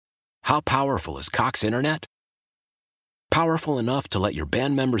How powerful is Cox Internet? Powerful enough to let your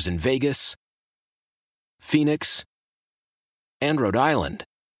band members in Vegas, Phoenix, and Rhode Island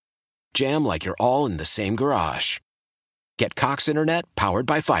jam like you're all in the same garage. Get Cox Internet powered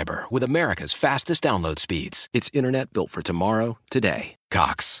by fiber with America's fastest download speeds. It's internet built for tomorrow, today.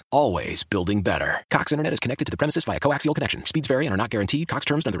 Cox, always building better. Cox Internet is connected to the premises via coaxial connection. Speeds vary and are not guaranteed. Cox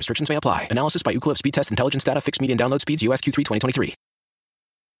terms and other restrictions may apply. Analysis by Ookla Speed Test Intelligence Data. Fixed median download speeds. US Q3 2023.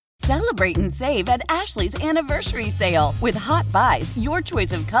 Celebrate and save at Ashley's Anniversary Sale. With Hot Buys, your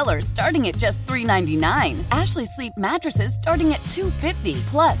choice of colors starting at just $3.99. Ashley Sleep mattresses starting at $2.50.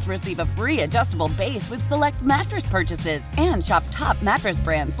 Plus, receive a free adjustable base with select mattress purchases. And shop top mattress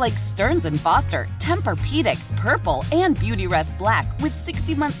brands like Stearns & Foster, Tempur-Pedic, Purple, and Beautyrest Black with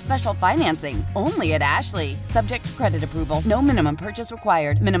 60-month special financing. Only at Ashley. Subject to credit approval. No minimum purchase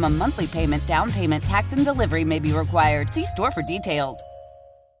required. Minimum monthly payment, down payment, tax, and delivery may be required. See store for details.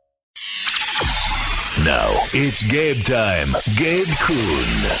 Now, it's Gabe time. Gabe Kuhn.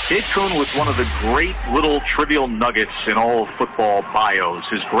 Gabe Kuhn was one of the great little trivial nuggets in all of football bios.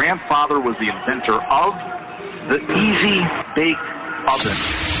 His grandfather was the inventor of the Easy Bake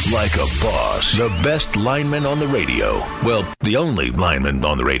Oven. Like a boss. The best lineman on the radio. Well, the only lineman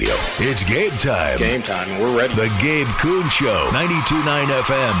on the radio. It's Gabe time. Game time. We're ready. The Gabe Kuhn Show. 92.9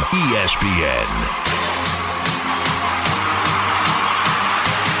 FM. ESPN.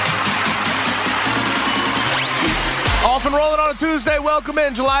 Off and rolling on a Tuesday. Welcome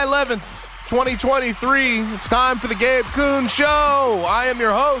in July 11th, 2023. It's time for the Gabe Kuhn Show. I am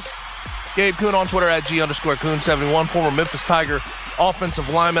your host, Gabe Kuhn, on Twitter at G_Kuhn71, former Memphis Tiger offensive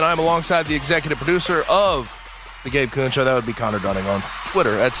lineman. I'm alongside the executive producer of the Gabe Kuhn Show. That would be Connor Dunning on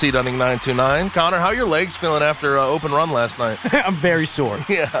Twitter at CDunning929. Connor, how are your legs feeling after open run last night? I'm very sore.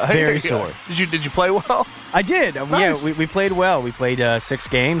 Yeah, very sore. Did you play well? I did. Nice. Yeah, we played well. We played 6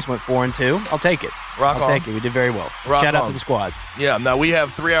 games, went 4-2. I'll take it. I'll take it. We did very well. Rock Shout out on. to the squad. Yeah, now we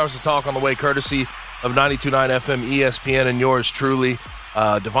have 3 hours to talk on the way, courtesy of 92.9 FM ESPN and yours truly.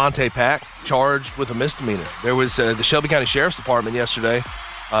 Devontae Pack charged with a misdemeanor. There was the Shelby County Sheriff's Department yesterday,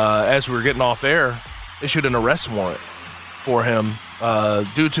 as we were getting off air, issued an arrest warrant for him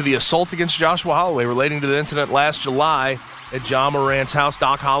due to the assault against Joshua Holloway relating to the incident last July at John Morant's house.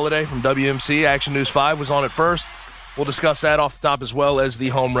 Doc Holliday from WMC Action News 5 was on it first. We'll discuss that off the top as well as the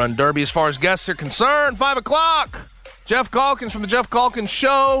Home Run Derby. As far as guests are concerned, 5 o'clock, Jeff Calkins from the Jeff Calkins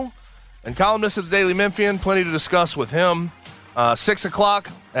Show and columnist of the Daily Memphian. Plenty to discuss with him. 6 o'clock,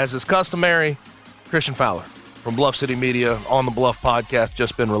 as is customary, Christian Fowler from Bluff City Media on the Bluff podcast,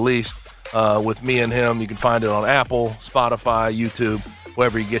 just been released with me and him. You can find it on Apple, Spotify, YouTube,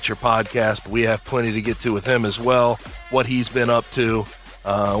 wherever you get your podcast. But we have plenty to get to with him as well, what he's been up to,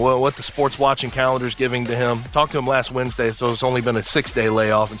 what the sports watching calendar is giving to him. Talked to him last Wednesday, so it's only been a 6-day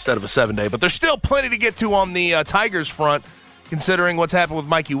layoff instead of a 7-day. But there's still plenty to get to on the Tigers front, considering what's happened with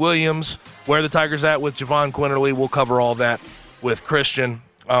Mikey Williams, where the Tigers at with Javon Quinterly. We'll cover all that with Christian.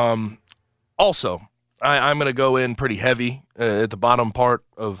 Also, I'm going to go in pretty heavy at the bottom part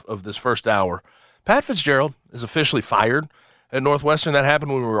of this first hour. Pat Fitzgerald is officially fired at Northwestern. That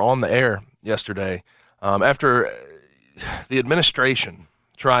happened when we were on the air yesterday. After the administration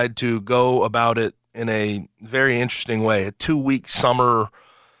tried to go about it in a very interesting way, a 2-week summer,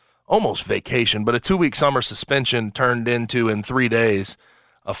 almost vacation, but a 2-week summer suspension turned into, in 3 days,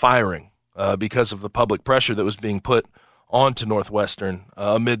 a firing because of the public pressure that was being put onto Northwestern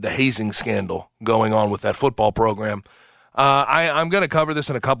amid the hazing scandal going on with that football program. I'm going to cover this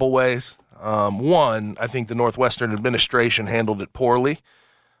in a couple ways. One, I think the Northwestern administration handled it poorly.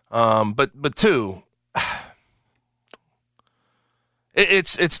 But two,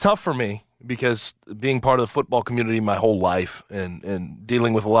 it's tough for me because being part of the football community my whole life and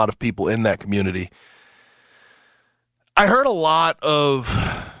dealing with a lot of people in that community, I heard a lot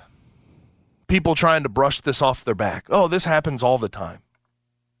of people trying to brush this off their back. Oh, this happens all the time.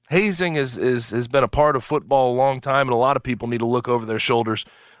 Hazing has been a part of football a long time, and a lot of people need to look over their shoulders.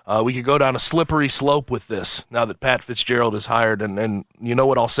 We could go down a slippery slope with this now that Pat Fitzgerald is hired. And you know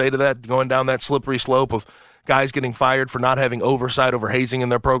what I'll say to that, going down that slippery slope of guys getting fired for not having oversight over hazing in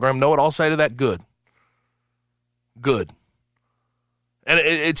their program? Know what I'll say to that? Good. And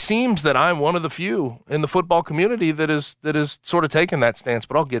it seems that I'm one of the few in the football community that is sort of taken that stance,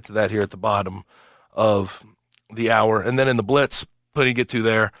 but I'll get to that here at the bottom of the hour. And then in the Blitz, plenty to get to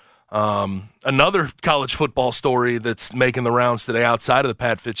there. Another college football story that's making the rounds today outside of the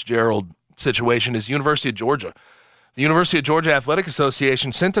Pat Fitzgerald situation is University of Georgia. The University of Georgia Athletic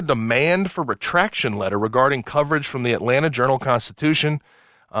Association sent a demand for retraction letter regarding coverage from the Atlanta Journal-Constitution.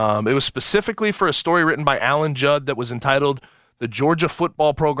 It was specifically for a story written by Alan Judd that was entitled The Georgia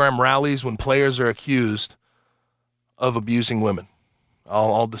football program rallies when players are accused of abusing women.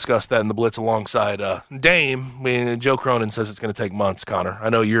 I'll discuss that in the Blitz alongside Dame. Joe Cronin says it's going to take months, Connor. I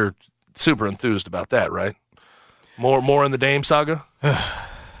know you're super enthused about that, right? More in the Dame saga?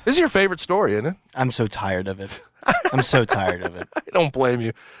 This is your favorite story, isn't it? I'm so tired of it. I'm so tired of it. I don't blame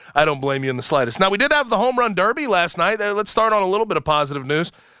you. I don't blame you in the slightest. Now, we did have the home run derby last night. Let's start on a little bit of positive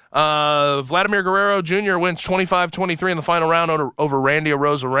news. Vladimir Guerrero Jr. wins 25-23 in the final round over Randy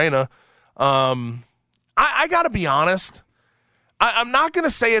Arozarena. I got to be honest. I'm not going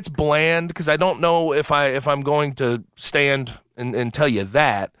to say it's bland because I don't know if I'm going to stand and tell you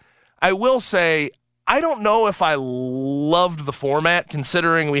that. I will say I don't know if I loved the format,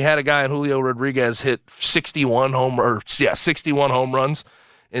 considering we had a guy in Julio Rodriguez hit 61 home runs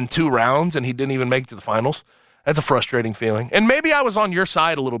in 2 rounds, and he didn't even make it to the finals. That's a frustrating feeling. And maybe I was on your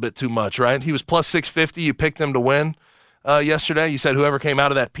side a little bit too much, right? He was plus 650. You picked him to win yesterday. You said whoever came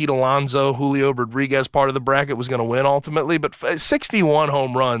out of that Pete Alonso, Julio Rodriguez part of the bracket was going to win ultimately. But 61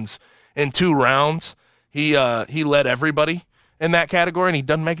 home runs in 2 rounds, he led everybody in that category, and he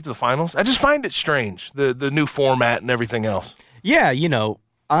doesn't make it to the finals. I just find it strange, the new format and everything else. Yeah,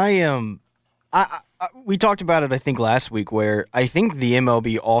 we talked about it, I think, last week, where I think the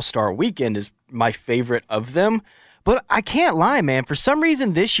MLB All-Star Weekend is my favorite of them. But I can't lie, man. For some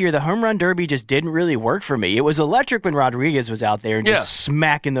reason this year, the Home Run Derby just didn't really work for me. It was electric when Rodriguez was out there and just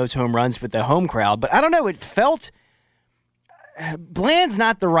smacking those home runs with the home crowd. But I don't know, it felt... bland's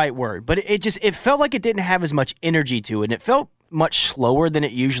not the right word, but it felt like it didn't have as much energy to it, and it felt much slower than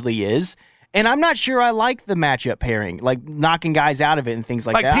it usually is. And I'm not sure I like the matchup pairing, like knocking guys out of it and things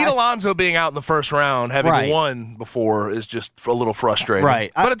like that. Like Pete Alonso being out in the first round, having won before, is just a little frustrating.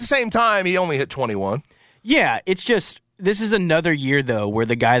 Right. But at the same time, he only hit 21. Yeah, it's just, this is another year, though, where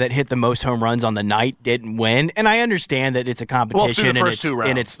the guy that hit the most home runs on the night didn't win. And I understand that it's a competition. Well, through the first 2 rounds.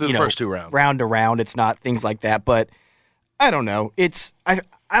 And it's first 2 rounds. Round to round, it's not things like that. But I don't know.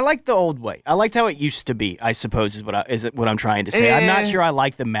 I like the old way. I liked how it used to be, I suppose, is what I'm trying to say. I'm not sure I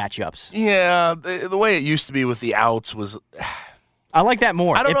like the matchups. Yeah, the way it used to be with the outs was... I like that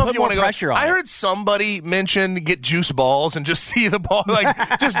more. I don't know if you want to pressure on I it. heard somebody mention get juice balls and just see the ball,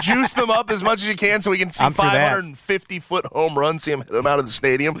 like just juice them up as much as you can so we can see 550-foot home runs, see them hit them out of the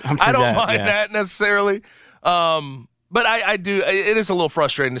stadium. I don't mind that necessarily. But I do. It is a little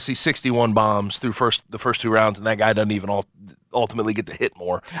frustrating to see 61 bombs through the first 2 rounds, and that guy doesn't even ultimately get to hit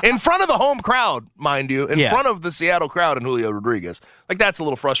more. In front of the home crowd, mind you, in front of the Seattle crowd and Julio Rodriguez. Like, that's a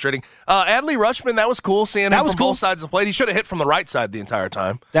little frustrating. Adley Rutschman, that was cool seeing him from both sides of the plate. He should have hit from the right side the entire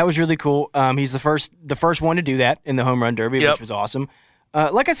time. That was really cool. He's the first one to do that in the home run derby, which was awesome.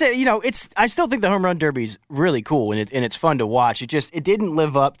 Like I said, I still think the home run derby is really cool and it's fun to watch. It didn't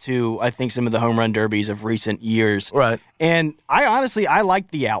live up to, I think, some of the home run derbies of recent years. Right. And I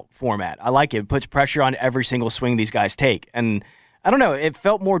like the out format. I like it. It puts pressure on every single swing these guys take. And I don't know, it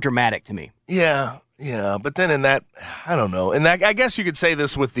felt more dramatic to me. Yeah. But then in that, I don't know. And that, I guess you could say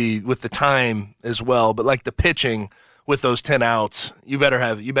this with the time as well, but like the pitching with those 10 outs, you better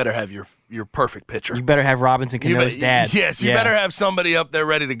have your perfect pitcher. You better have Robinson Cano's dad. Yes, you better have somebody up there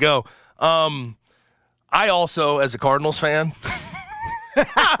ready to go. I also, as a Cardinals fan,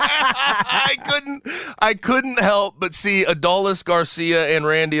 I couldn't help but see Adolis Garcia and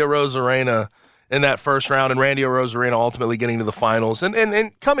Randy Arozarena in that first round, and Randy Arozarena ultimately getting to the finals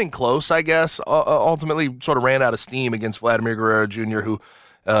and coming close, I guess. Ultimately sort of ran out of steam against Vladimir Guerrero Jr., who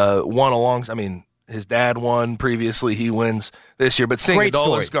won alongside. I mean, his dad won previously. He wins this year. But seeing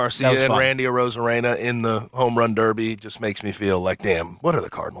Adolis Garcia and Randy Arozarena in the home run derby just makes me feel like, damn, what are the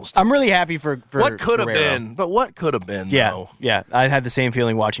Cardinals doing? I'm really happy for what could have Guerrero. been. But what could have been, though. Yeah. I had the same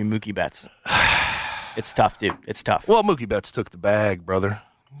feeling watching Mookie Betts. It's tough, dude. It's tough. Well, Mookie Betts took the bag, brother.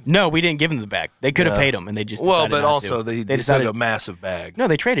 No, we didn't give him the bag. They could have paid him, and they just decided but not also to. they took a massive bag. No,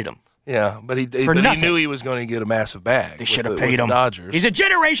 they traded him. Yeah, but he knew he was going to get a massive bag. They should have paid him. Dodgers. He's a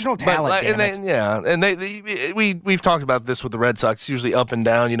generational talent. We've talked about this with the Red Sox. It's usually up and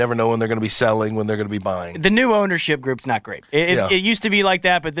down. You never know when they're going to be selling, when they're going to be buying. The new ownership group's not great. It used to be like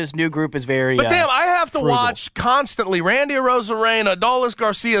that, but this new group is very. But damn, I have to frugal. watch constantly Randy Arozarena, Adolis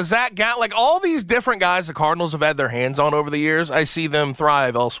Garcia, Zach Gallen, like all these different guys the Cardinals have had their hands on over the years. I see them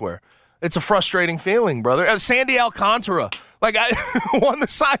thrive elsewhere. It's a frustrating feeling, brother. Sandy Alcantara, like I won the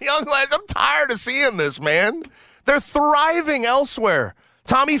Cy Young last. I'm tired of seeing this, man. They're thriving elsewhere.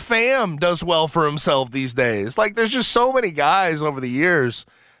 Tommy Pham does well for himself these days. Like, there's just so many guys over the years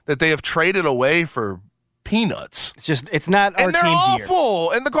that they have traded away for peanuts. It's not our team's year. And they're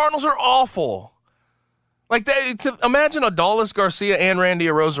awful, and the Cardinals are awful. Like, imagine Adolis Garcia and Randy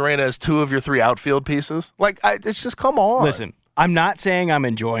Arozarena as 2 of your 3 outfield pieces. Like, it's just, come on. Listen, I'm not saying I'm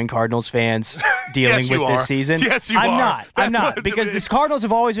enjoying Cardinals fans dealing with this season. Yes, you are. I'm not. Because the Cardinals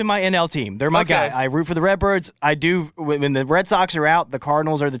have always been my NL team. They're my guy. I root for the Redbirds. I do. When the Red Sox are out, the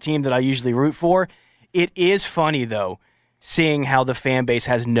Cardinals are the team that I usually root for. It is funny, though, seeing how the fan base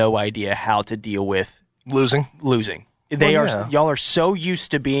has no idea how to deal with losing. Y'all are so used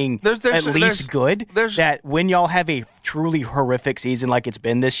to being at least good that when y'all have a truly horrific season like it's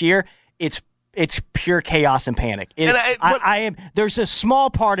been this year, it's pure chaos and panic. There's a small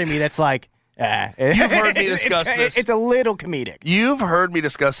part of me that's like, You've heard me discuss this. It's a little comedic. You've heard me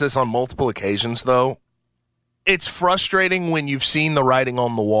discuss this on multiple occasions, though. It's frustrating when you've seen the writing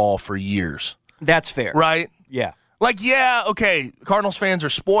on the wall for years. That's fair. Right? Yeah. Cardinals fans are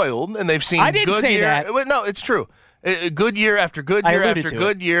spoiled, and they've seen I didn't good say year. that. No, it's true. Good year after good year after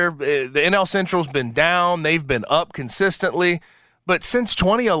good year. The NL Central's been down. They've been up consistently. But since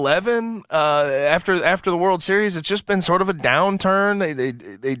 2011, after the World Series, it's just been sort of a downturn.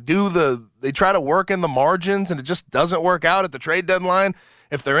 They try to work in the margins, and it just doesn't work out at the trade deadline.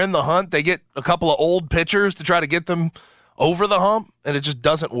 If they're in the hunt, they get a couple of old pitchers to try to get them over the hump, and it just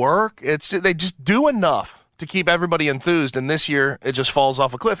doesn't work. They just do enough to keep everybody enthused, and this year it just falls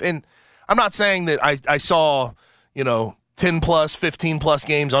off a cliff. And I'm not saying that I saw 10-plus, 15-plus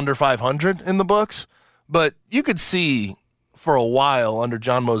games under 500 in the books, but you could see for a while under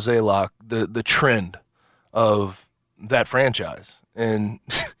John Mozeliak the trend of that franchise. And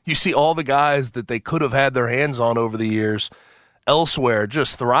you see all the guys that they could have had their hands on over the years elsewhere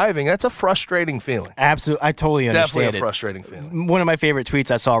just thriving. That's a frustrating feeling. Absolutely. I totally understand. Definitely a frustrating feeling. One of my favorite tweets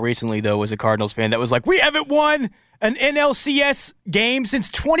I saw recently, though, was a Cardinals fan that was like, "We haven't won an NLCS game since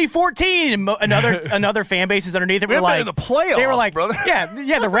 2014." And another fan bases underneath it were like, in the playoffs, they were like, brother.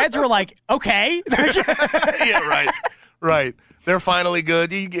 Yeah, the Reds were like, okay. Yeah, right. They're finally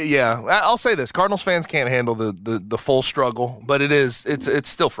good. Yeah, I'll say this: Cardinals fans can't handle the full struggle, but it's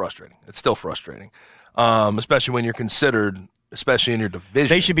still frustrating. It's still frustrating, especially when you're considered, especially in your division.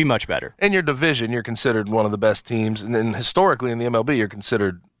 They should be much better. In your division, you're considered one of the best teams, and then historically in the MLB, you're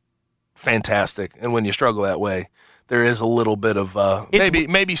considered fantastic. And when you struggle that way, there is a little bit of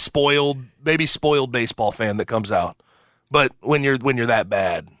maybe spoiled baseball fan that comes out. But when you're that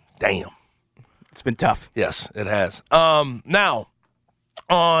bad, damn. It's been tough. Yes, it has. Now,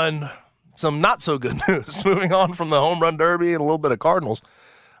 on some not so good news, moving on from the Home Run Derby and a little bit of Cardinals,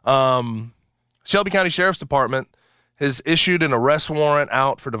 Shelby County Sheriff's Department has issued an arrest warrant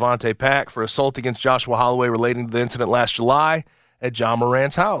out for Devontae Pack for assault against Joshua Holloway relating to the incident last July at John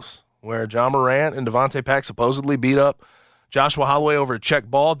Morant's house, where John Morant and Devontae Pack supposedly beat up Joshua Holloway over a check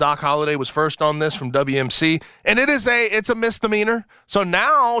ball. Doc Holliday was first on this from WMC, and it's a misdemeanor. So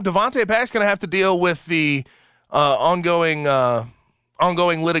now Devontae Pack's going to have to deal with the ongoing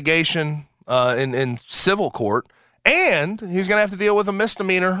litigation in civil court, and he's going to have to deal with a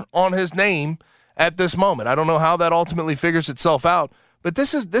misdemeanor on his name at this moment. I don't know how that ultimately figures itself out, but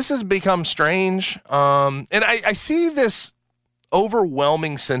this has become strange, and I see this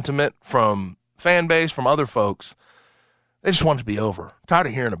overwhelming sentiment from fan base, from other folks. They just want it to be over. Tired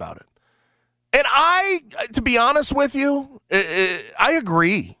of hearing about it. And to be honest with you, I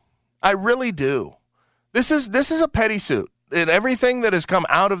agree. I really do. This is a petty suit. And everything that has come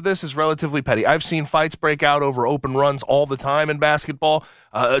out of this is relatively petty. I've seen fights break out over open runs all the time in basketball,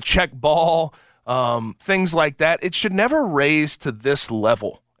 a check ball, things like that. It should never raise to this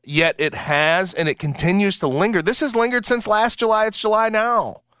level. Yet it has, and it continues to linger. This has lingered since last July. It's July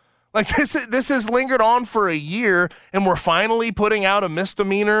now. Like, this has lingered on for a year, and we're finally putting out a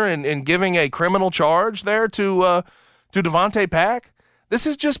misdemeanor and giving a criminal charge there to Devontae Pack. This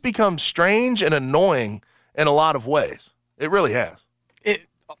has just become strange and annoying in a lot of ways. It really has.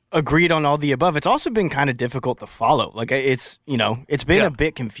 Agreed on all the above. It's also been kind of difficult to follow. Like, it's been a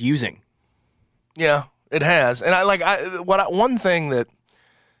bit confusing. Yeah, it has. And one thing that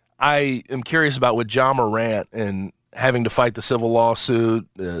I am curious about with John Morant and having to fight the civil lawsuit,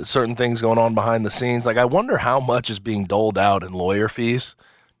 certain things going on behind the scenes. Like, I wonder how much is being doled out in lawyer fees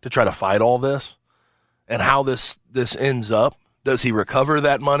to try to fight all this, and how this ends up. Does he recover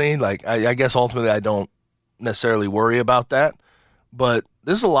that money? Like, I guess ultimately I don't necessarily worry about that, but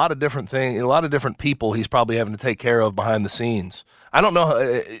this is a lot of different things, a lot of different people he's probably having to take care of behind the scenes. I don't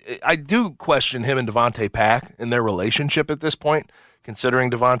know. I do question him and Devontae Pack and their relationship at this point,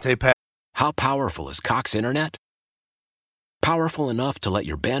 considering Devontae Pack. How powerful is Cox Internet? Powerful enough to let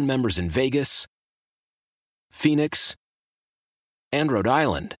your band members in Vegas, Phoenix, and Rhode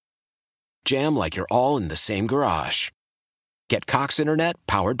Island jam like you're all in the same garage. Get Cox Internet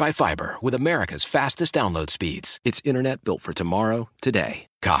powered by fiber with America's fastest download speeds. It's internet built for tomorrow, today.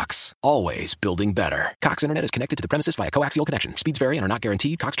 Cox, always building better. Cox Internet is connected to the premises via coaxial connection. Speeds vary and are not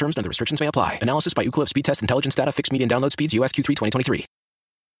guaranteed. Cox terms and other restrictions may apply. Analysis by Ookla Speed Test Intelligence Data. Fixed median download speeds. US Q3 2023.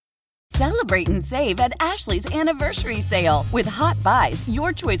 Celebrate and save at Ashley's Anniversary Sale. With Hot Buys,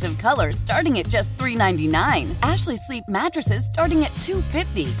 your choice of colors starting at just $3.99. Ashley Sleep mattresses starting at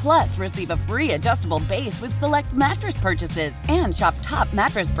 $2.50. Plus, receive a free adjustable base with select mattress purchases. And shop top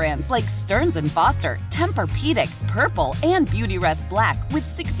mattress brands like Stearns & Foster, Tempur-Pedic, Purple, and Beautyrest Black with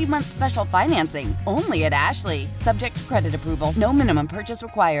 60-month special financing. Only at Ashley. Subject to credit approval. No minimum purchase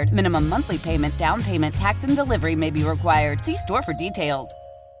required. Minimum monthly payment, down payment, tax, and delivery may be required. See store for details.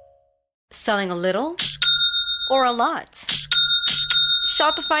 Selling a little or a lot?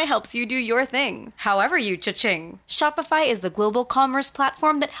 Shopify helps you do your thing, however you cha-ching. Shopify is the global commerce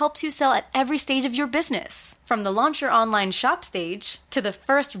platform that helps you sell at every stage of your business. From the launch your online shop stage, to the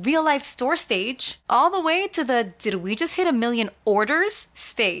first real-life store stage, all the way to the did we just hit 1 million orders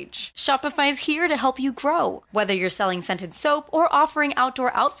stage. Shopify's here to help you grow. Whether you're selling scented soap or offering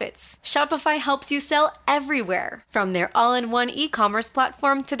outdoor outfits, Shopify helps you sell everywhere. From their all-in-one e-commerce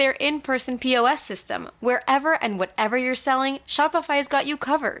platform to their in-person POS system, wherever and whatever you're selling, Shopify's got you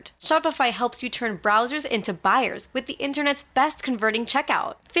covered. Shopify helps you turn browsers into buyers with the internet's best converting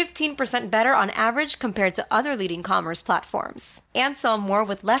checkout. 15% better on average compared to other leading commerce platforms. And sell more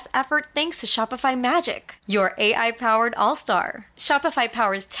with less effort thanks to Shopify Magic, your AI-powered all-star. Shopify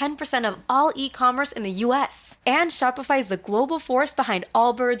powers 10% of all e-commerce in the US. And Shopify is the global force behind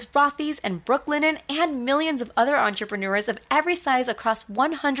Allbirds, Rothy's, and Brooklinen, and millions of other entrepreneurs of every size across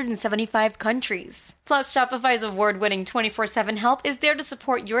 175 countries. Plus, Shopify's award-winning 24/7 help is there to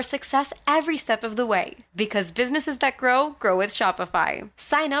support your success every step of the way. Because businesses that grow, grow with Shopify.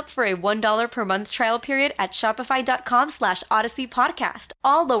 Sign up for a $1 per month trial period at shopify.com/Odyssey Podcast,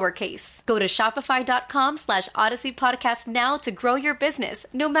 all lowercase. Go to shopify.com/Odyssey Podcast now to grow your business,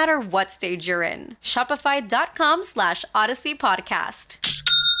 no matter what stage you're in. Shopify.com/Odyssey Podcast.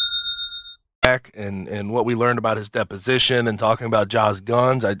 And what we learned about his deposition and talking about Ja's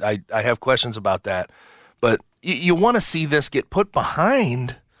guns, I have questions about that. But you want to see this get put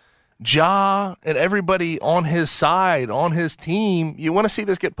behind Ja and everybody on his side, on his team. You want to see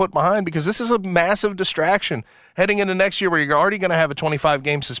this get put behind because this is a massive distraction heading into next year where you're already going to have a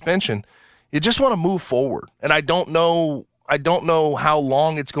 25-game suspension. You just want to move forward. And I don't know how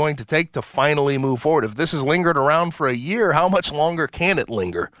long it's going to take to finally move forward. If this has lingered around for a year, how much longer can it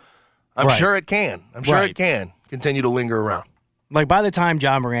linger? I'm sure it can. I'm sure it can continue to linger around. Like, by the time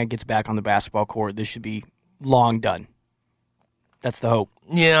John Morant gets back on the basketball court, this should be long done. That's the hope.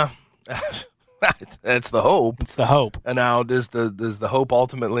 Yeah. That's the hope. It's the hope. And now, does the hope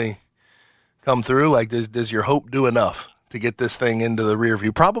ultimately come through? Like, does your hope do enough to get this thing into the rear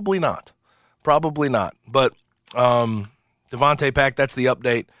view? Probably not. Probably not. But Devontae Pack, that's the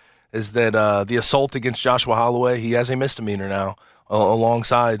update, is that the assault against Joshua Holloway, he has a misdemeanor now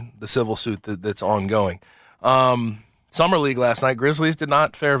alongside the civil suit that's ongoing. Summer League last night, Grizzlies did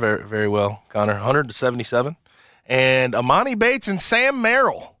not fare very, very well, Connor, 100-77. And Emoni Bates and Sam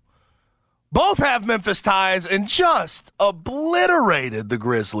Merrill both have Memphis ties and just obliterated the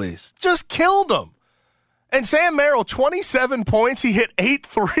Grizzlies. Just killed them. And Sam Merrill, 27 points. He hit 8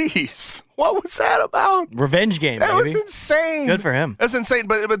 threes. What was that about? Revenge game, That baby. was insane. Good for him. That's insane.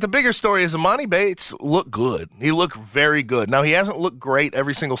 But the bigger story is Emoni Bates looked good. He looked very good. Now, he hasn't looked great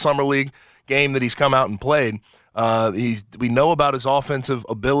every single Summer League game that he's come out and played. We know about his offensive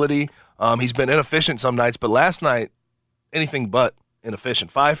ability. He's been inefficient some nights, but last night, anything but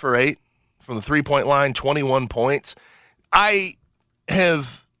inefficient. 5 for 8 from the three-point line, 21 points. I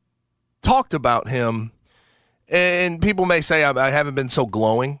have talked about him, and people may say I haven't been so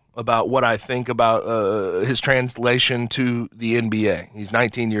glowing about what I think about his translation to the NBA. He's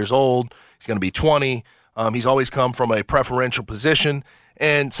 19 years old. He's going to be 20. He's always come from a preferential position,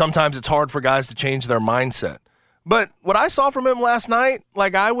 and sometimes it's hard for guys to change their mindset. But what I saw from him last night,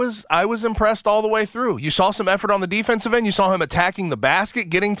 like I was impressed all the way through. You saw some effort on the defensive end. You saw him attacking the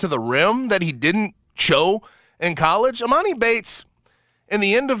basket, getting to the rim that he didn't show in college. Emoni Bates, in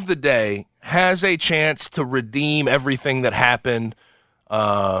the end of the day, has a chance to redeem everything that happened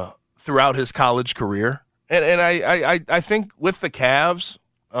throughout his college career. And I think with the Cavs,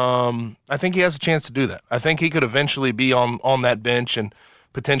 I think he has a chance to do that. I think he could eventually be on that bench and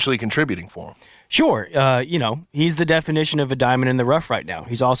potentially contributing for him. Sure. He's the definition of a diamond in the rough right now.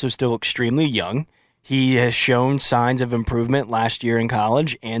 He's also still extremely young. He has shown signs of improvement last year in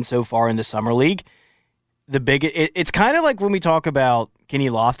college and so far in the Summer League. It's kind of like when we talk about Kenny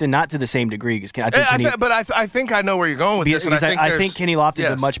Lofton, not to the same degree. Because I think I know where you're going with this. And I think Kenny Lofton's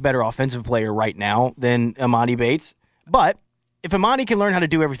a much better offensive player right now than Emoni Bates. But if Emoni can learn how to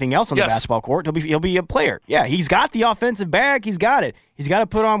do everything else on the basketball court, he'll be a player. Yeah, he's got the offensive bag. He's got it. He's got to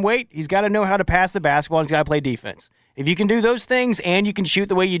put on weight. He's got to know how to pass the basketball. And he's got to play defense. If you can do those things and you can shoot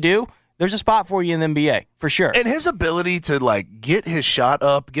the way you do, there's a spot for you in the NBA, for sure. And his ability to, get his shot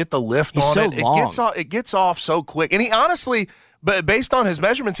up, get the lift on so it, long. It gets off so quick. And he honestly, but based on his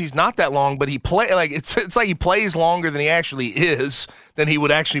measurements, he's not that long, but it's like he plays longer than he actually is, than he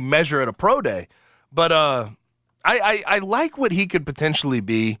would actually measure at a pro day. But I like what he could potentially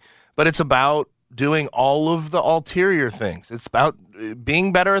be, but it's about doing all of the ulterior things. It's about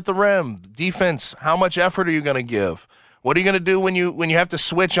being better at the rim, defense, how much effort are you going to give? What are you going to do when you have to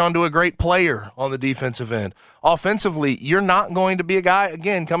switch onto a great player on the defensive end? Offensively, you're not going to be a guy,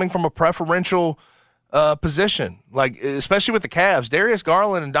 again, coming from a preferential position, especially with the Cavs. Darius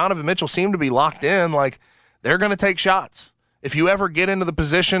Garland and Donovan Mitchell seem to be locked in. They're going to take shots. If you ever get into the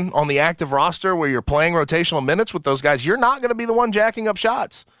position on the active roster where you're playing rotational minutes with those guys, you're not going to be the one jacking up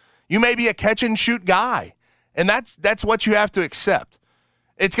shots. You may be a catch-and-shoot guy, and that's what you have to accept.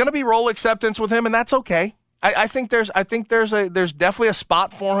 It's going to be role acceptance with him, and that's okay. I think there's definitely a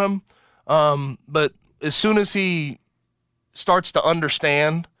spot for him, but as soon as he starts to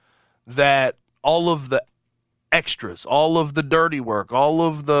understand that all of the extras, all of the dirty work, all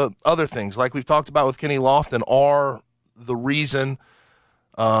of the other things, like we've talked about with Kenny Lofton, are the reason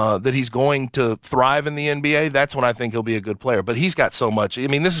that he's going to thrive in the NBA, that's when I think he'll be a good player. But he's got so much. I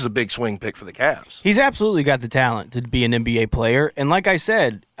mean, this is a big swing pick for the Cavs. He's absolutely got the talent to be an NBA player. And like I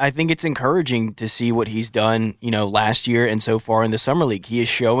said, I think it's encouraging to see what he's done, last year and so far in the Summer League. He is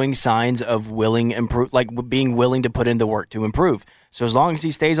showing signs of being willing to put in the work to improve. So as long as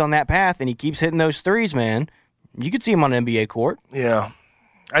he stays on that path and he keeps hitting those threes, man, you could see him on an NBA court. Yeah.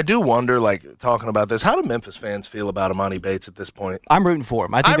 I do wonder, talking about this, how do Memphis fans feel about Emoni Bates at this point? I'm rooting for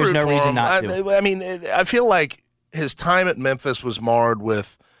him. I think there's no reason not to. I mean, I feel like his time at Memphis was marred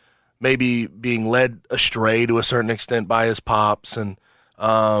with maybe being led astray to a certain extent by his pops. And,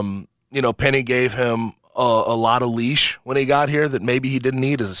 Penny gave him a lot of leash when he got here that maybe he didn't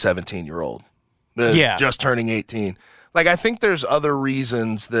need as a 17-year-old. Just turning 18. I think there's other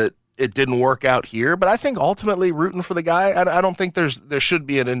reasons that it didn't work out here, but I think ultimately rooting for the guy, I don't think there should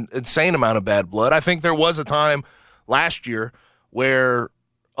be an insane amount of bad blood. I think there was a time last year where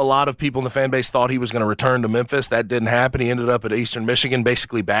a lot of people in the fan base thought he was going to return to Memphis. That didn't happen. He ended up at Eastern Michigan,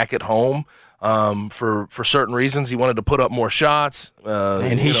 basically back at home for certain reasons. He wanted to put up more shots.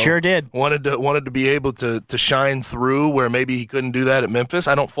 And he sure did. Wanted to be able to shine through where maybe he couldn't do that at Memphis.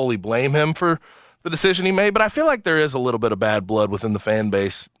 I don't fully blame him for the decision he made, but I feel like there is a little bit of bad blood within the fan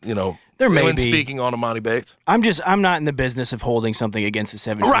base, there may when be. Speaking on Emoni Bates. I'm not in the business of holding something against a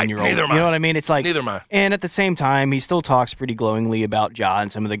 17-year-old. Right, neither am I. You know what I mean? It's neither am I. And at the same time, he still talks pretty glowingly about Ja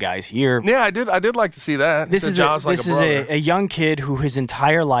and some of the guys here. Yeah, I did like to see that. This is a young kid who his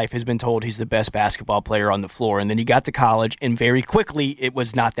entire life has been told he's the best basketball player on the floor, and then he got to college, and very quickly it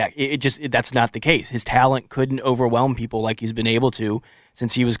was not that. That's not the case. His talent couldn't overwhelm people like he's been able to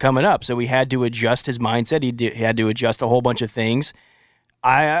since he was coming up. So he had to adjust his mindset. He had to adjust a whole bunch of things.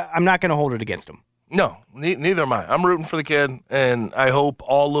 I'm not going to hold it against him. No, neither am I. I'm rooting for the kid, and I hope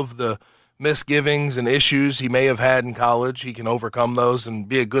all of the misgivings and issues he may have had in college, he can overcome those and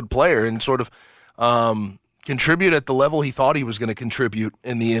be a good player and sort of contribute at the level he thought he was going to contribute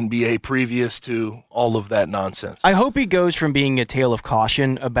in the NBA previous to all of that nonsense. I hope he goes from being a tale of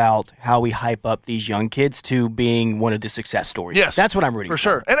caution about how we hype up these young kids to being one of the success stories. Yes. That's what I'm rooting for. For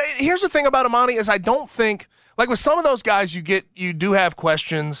sure. And here's the thing about Emoni is I don't think, with some of those guys you do have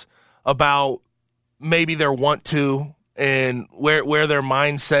questions about maybe their want to and where their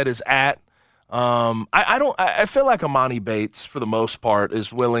mindset is at. I feel like Emoni Bates, for the most part,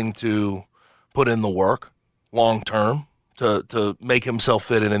 is willing to put in the work long term to make himself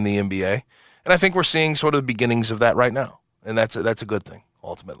fit in the NBA. And I think we're seeing sort of the beginnings of that right now. And that's a good thing,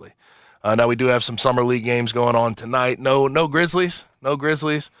 ultimately. Now we do have some summer league games going on tonight. No Grizzlies.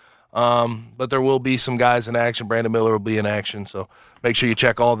 But there will be some guys in action. Brandon Miller will be in action. So make sure you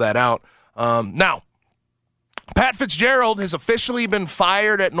check all that out. Now, Pat Fitzgerald has officially been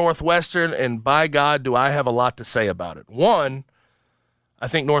fired at Northwestern, and by God, do I have a lot to say about it. One, I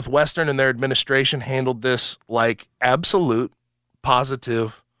think Northwestern and their administration handled this like absolute,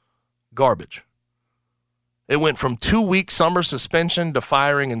 positive garbage. It went from 2-week summer suspension to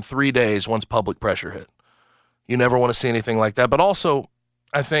firing in 3 days once public pressure hit. You never want to see anything like that. But also,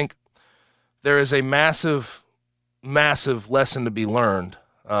 I think there is a massive, massive lesson to be learned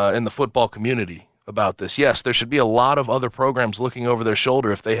in the football community about this. Yes, there should be a lot of other programs looking over their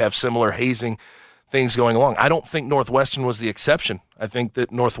shoulder if they have similar hazing things going along. I don't think Northwestern was the exception. I think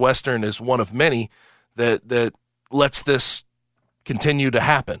that Northwestern is one of many that lets this continue to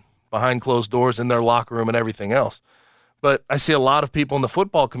happen behind closed doors in their locker room and everything else. But I see a lot of people in the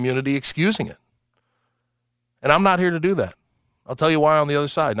football community excusing it. And I'm not here to do that. I'll tell you why on the other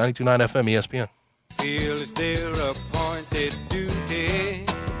side. 92.9 FM ESPN. Feel it's their appointed duty.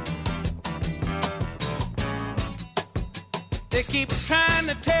 They keep trying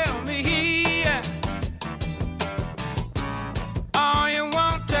to tell me all you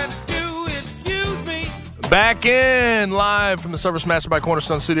want to do is use me. Back in live from the Service Master by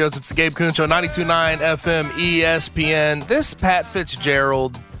Cornerstone Studios. It's the Gabe Kuhn Show, 92.9 FM ESPN. This Pat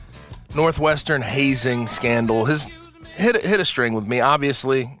Fitzgerald Northwestern hazing scandal has hit a string with me.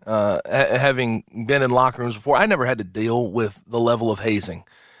 Obviously, having been in locker rooms before, I never had to deal with the level of hazing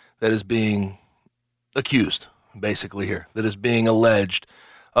that is being accused, basically here, that is being alleged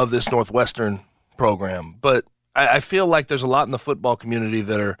of this Northwestern program. But I feel like there's a lot in the football community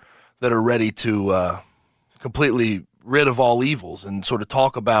that are ready to completely rid of all evils and sort of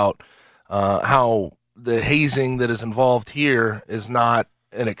talk about how the hazing that is involved here is not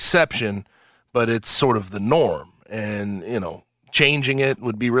an exception, but it's sort of the norm. And, you know, changing it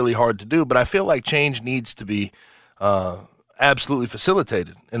would be really hard to do. But I feel like change needs to be absolutely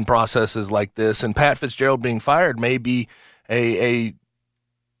facilitated in processes like this. And Pat Fitzgerald being fired may be a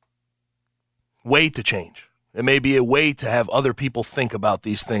way to change. It may be a way to have other people think about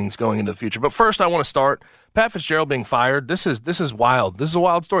these things going into the future. But first, I want to start Pat Fitzgerald being fired. This is wild. This is a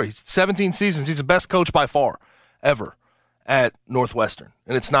wild story. He's 17 seasons. He's the best coach by far ever at Northwestern,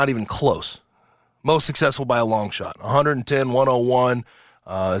 and it's not even close. Most successful by a long shot. 110, 101.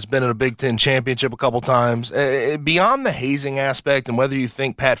 Has been in a Big Ten championship a couple times. Beyond the hazing aspect and whether you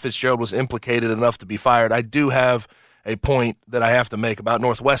think Pat Fitzgerald was implicated enough to be fired, I do have a point that I have to make about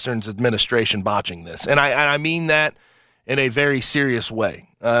Northwestern's administration botching this. And I mean that in a very serious way.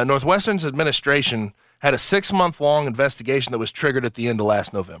 Northwestern's administration had a 6-month-long investigation that was triggered at the end of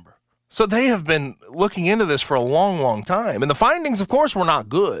last November. So they have been looking into this for a long, long time. And the findings, of course, were not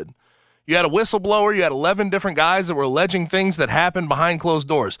good. You had a whistleblower. You had 11 different guys that were alleging things that happened behind closed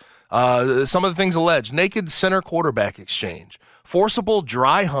doors. Some of the things alleged: naked center quarterback exchange, forcible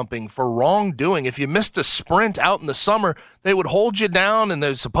dry humping for wrongdoing. If you missed a sprint out in the summer, they would hold you down,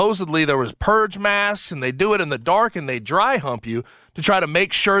 and supposedly there was purge masks, and they do it in the dark, and they dry hump you to try to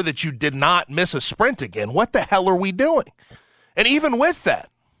make sure that you did not miss a sprint again. What the hell are we doing? And even with that,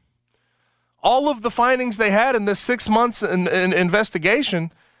 all of the findings they had in this 6 months in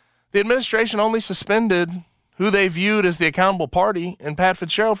investigation, the administration only suspended who they viewed as the accountable party in Pat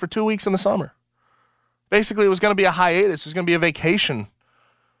Fitzgerald for 2 weeks in the summer. Basically, it was going to be a hiatus. It was going to be a vacation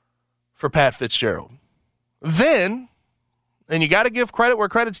for Pat Fitzgerald. Then, and you got to give credit where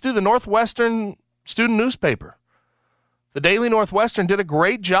credit's due, the Northwestern student newspaper, the Daily Northwestern, did a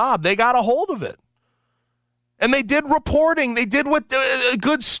great job. They got a hold of it. And they did reporting. They did what a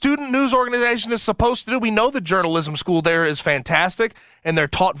good student news organization is supposed to do. We know the journalism school there is fantastic, and they're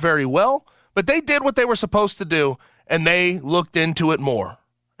taught very well. But they did what they were supposed to do, and they looked into it more.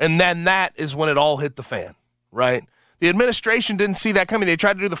 And then that is when it all hit the fan, right? The administration didn't see that coming. They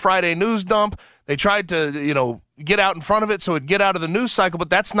tried to do the Friday news dump. They tried to, get out in front of it so it'd get out of the news cycle,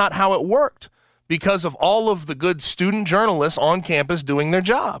 but that's not how it worked because of all of the good student journalists on campus doing their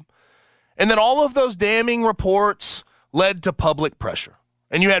job. And then all of those damning reports led to public pressure.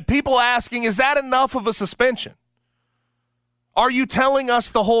 And you had people asking, is that enough of a suspension? Are you telling us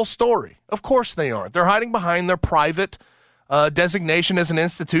the whole story? Of course they aren't. They're hiding behind their private designation as an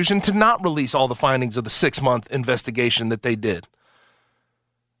institution to not release all the findings of the 6-month investigation that they did.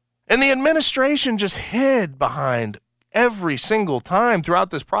 And the administration just hid behind every single time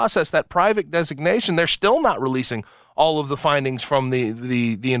throughout this process that private designation. They're still not releasing all of the findings from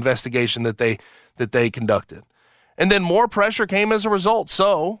the investigation that they conducted. And then more pressure came as a result.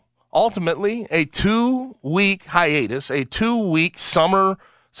 So ultimately, a 2-week hiatus, a 2-week summer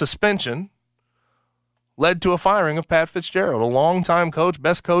suspension led to a firing of Pat Fitzgerald, a longtime coach,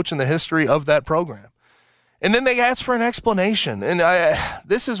 best coach in the history of that program. And then they asked for an explanation. And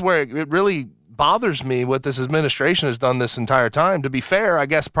this is where it really bothers me what this administration has done this entire time. To be fair, I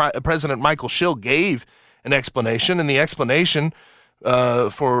guess President Michael Schill gave an explanation, and the explanation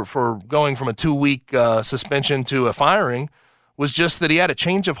for going from a 2-week suspension to a firing was just that he had a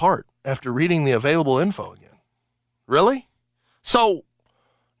change of heart after reading the available info again. Really? So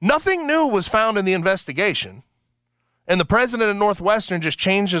nothing new was found in the investigation, and the president of Northwestern just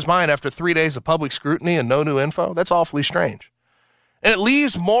changed his mind after 3 days of public scrutiny and no new info? That's awfully strange. And it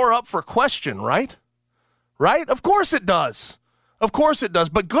leaves more up for question, right? Right? Of course it does. Of course it does.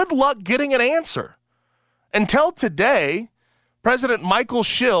 But good luck getting an answer. Until today, President Michael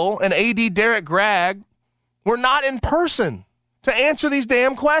Schill and AD Derek Gregg were not in person to answer these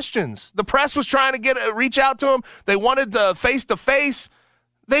damn questions. The press was trying to reach out to them. They wanted face-to-face.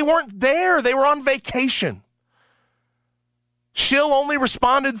 They weren't there. They were on vacation. Schill only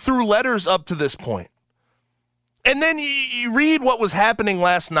responded through letters up to this point. And then you read what was happening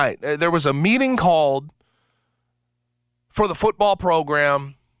last night. There was a meeting called for the football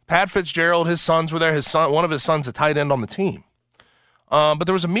program. Pat Fitzgerald, his sons were there. One of his sons, a tight end on the team. But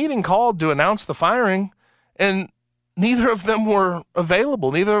there was a meeting called to announce the firing, and neither of them were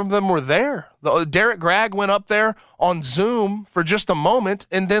available. Neither of them were there. Derek Gregg went up there on Zoom for just a moment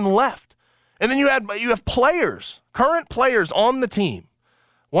and then left. And then you have players, current players on the team.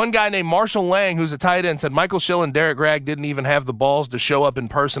 One guy named Marshall Lang, who's a tight end, said Michael Schill and Derek Gregg didn't even have the balls to show up in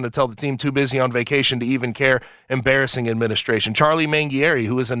person to tell the team too busy on vacation to even care. Embarrassing administration. Charlie Mangieri,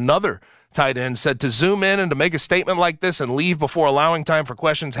 who is another tight end, said to zoom in and to make a statement like this and leave before allowing time for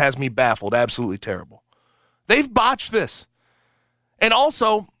questions has me baffled. Absolutely terrible. They've botched this. And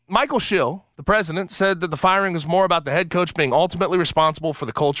also, Michael Schill, the president, said that the firing was more about the head coach being ultimately responsible for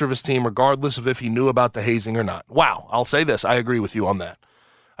the culture of his team, regardless of if he knew about the hazing or not. Wow, I'll say this. I agree with you on that.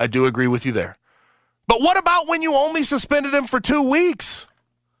 I do agree with you there. But what about when you only suspended him for 2 weeks?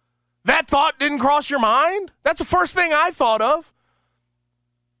 That thought didn't cross your mind? That's the first thing I thought of.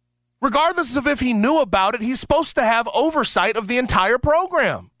 Regardless of if he knew about it, he's supposed to have oversight of the entire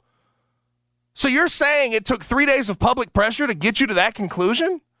program. So you're saying it took 3 days of public pressure to get you to that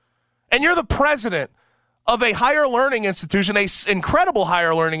conclusion? And you're the president of a higher learning institution, an incredible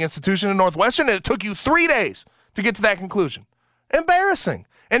higher learning institution in Northwestern, and it took you 3 days to get to that conclusion. Embarrassing.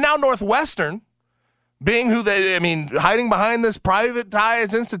 And now Northwestern, being hiding behind this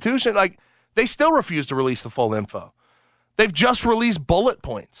privatized institution, they still refuse to release the full info. They've just released bullet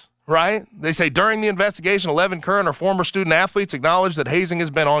points, right? They say during the investigation, 11 current or former student athletes acknowledged that hazing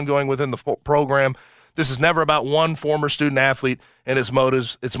has been ongoing within the program. This is never about one former student athlete and his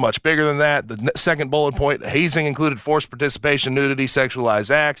motives. It's much bigger than that. The second bullet point, hazing included forced participation, nudity,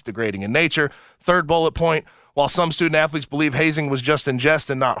 sexualized acts, degrading in nature. Third bullet point, while some student athletes believe hazing was just in jest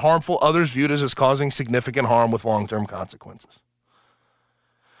and not harmful, others viewed it as causing significant harm with long-term consequences.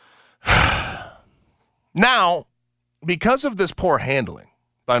 Now, because of this poor handling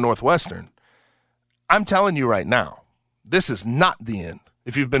by Northwestern, I'm telling you right now, this is not the end.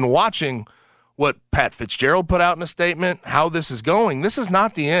 If you've been watching what Pat Fitzgerald put out in a statement, how this is going, this is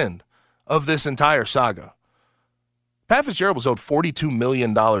not the end of this entire saga. Pat Fitzgerald was owed $42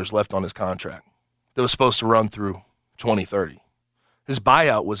 million left on his contract that was supposed to run through 2030. His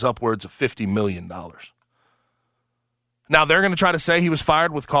buyout was upwards of $50 million. Now, they're going to try to say he was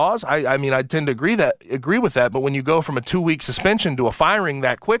fired with cause. I tend to agree with that, but when you go from a 2-week suspension to a firing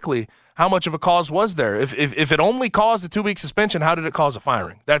that quickly, how much of a cause was there? If it only caused a 2-week suspension, how did it cause a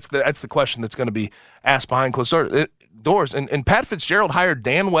firing? That's the question that's going to be asked behind closed doors. And Pat Fitzgerald hired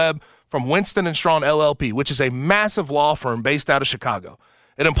Dan Webb from Winston & Strawn LLP, which is a massive law firm based out of Chicago.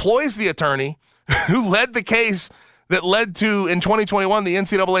 It employs the attorney who led the case that led to, in 2021, the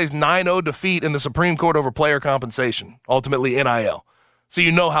NCAA's 9-0 defeat in the Supreme Court over player compensation, ultimately NIL. So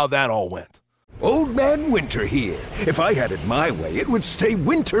you know how that all went. Old Man Winter here. If I had it my way, it would stay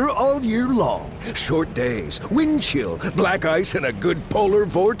winter all year long. Short days, wind chill, black ice, and a good polar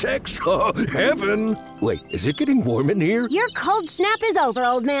vortex. Oh, heaven. Wait, is it getting warm in here? Your cold snap is over,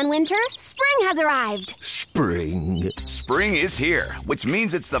 Old Man Winter. Spring has arrived. Spring. Spring is here, which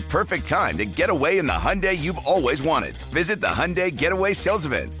means it's the perfect time to get away in the Hyundai you've always wanted. Visit the Hyundai Getaway Sales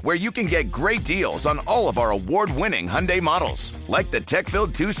Event, where you can get great deals on all of our award-winning Hyundai models, like the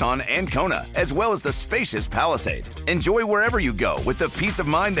tech-filled Tucson and Kona, as well as the spacious Palisade. Enjoy wherever you go with the peace of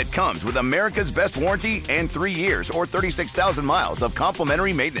mind that comes with America's best warranty and 3 years or 36,000 miles of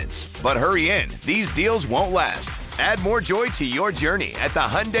complimentary maintenance. But hurry in, these deals won't last. Add more joy to your journey at the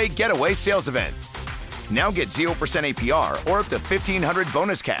Hyundai Getaway Sales Event. Now get 0% APR or up to $1,500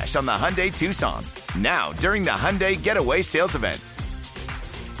 bonus cash on the Hyundai Tucson. Now, during the Hyundai Getaway Sales Event.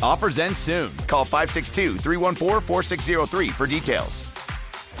 Offers end soon. Call 562-314-4603 for details.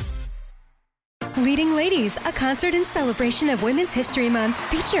 Leading Ladies, a concert in celebration of Women's History Month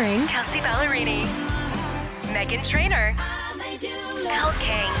featuring Kelsey Ballerini, Meghan Trainor, Elle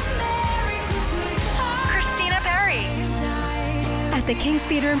King, Christina Perri, At the King's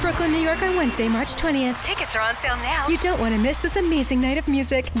Theater in Brooklyn, New York on Wednesday, March 20th. Tickets are on sale now. You don't want to miss this amazing night of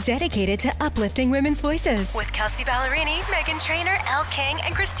music dedicated to uplifting women's voices. With Kelsey Ballerini, Meghan Trainor, Elle King,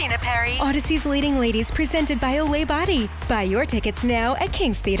 and Christina Perri. Odyssey's Leading Ladies presented by Olay Body. Buy your tickets now at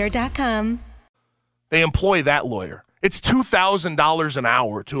kingstheater.com. They employ that lawyer. It's $2,000 an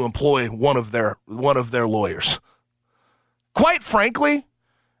hour to employ one of their lawyers. Quite frankly,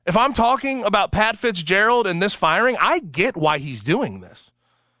 if I'm talking about Pat Fitzgerald and this firing, I get why he's doing this.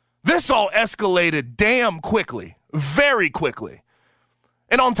 This all escalated damn quickly, very quickly.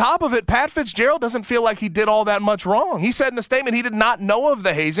 And on top of it, Pat Fitzgerald doesn't feel like he did all that much wrong. He said in a statement he did not know of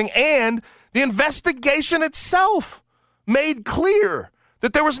the hazing, and the investigation itself made clear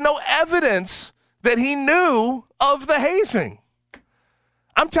that there was no evidence that he knew of the hazing.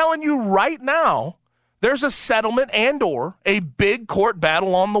 I'm telling you right now, there's a settlement and or a big court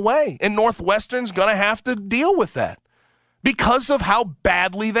battle on the way, and Northwestern's going to have to deal with that because of how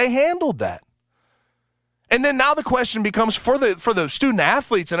badly they handled that. And then now the question becomes for the student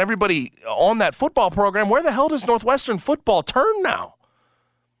athletes and everybody on that football program, where the hell does Northwestern football turn now?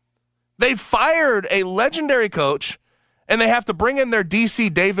 They fired a legendary coach, and they have to bring in their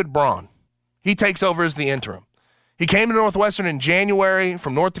DC, David Braun. He takes over as the interim. He came to Northwestern in January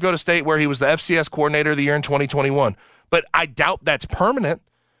from North Dakota State, where he was the FCS coordinator of the year in 2021. But I doubt that's permanent.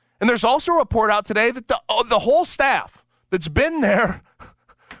 And there's also a report out today that the whole staff that's been there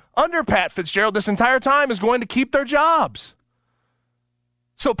under Pat Fitzgerald this entire time is going to keep their jobs.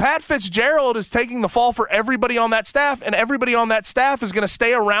 So Pat Fitzgerald is taking the fall for everybody on that staff, and everybody on that staff is going to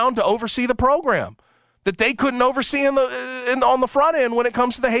stay around to oversee the program that they couldn't oversee on the front end when it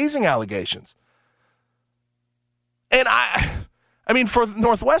comes to the hazing allegations. And I mean, for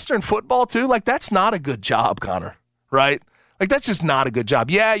Northwestern football too, like that's not a good job, Connor, right? Like that's just not a good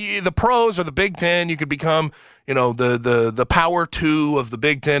job. Yeah, the pros or the Big Ten, you could become, the power two of the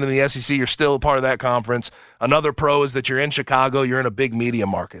Big Ten and the SEC. You're still a part of that conference. Another pro is that you're in Chicago. You're in a big media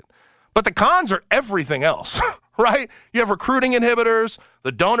market. But the cons are everything else, right? You have recruiting inhibitors.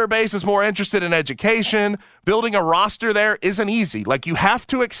 The donor base is more interested in education. Building a roster there isn't easy. Like you have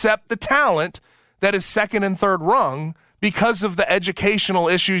to accept the talent that is second and third rung because of the educational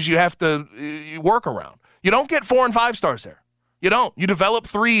issues you have to work around. You don't get 4 and 5 stars there. You don't. You develop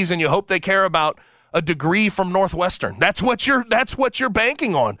 3s and you hope they care about a degree from Northwestern. That's what you're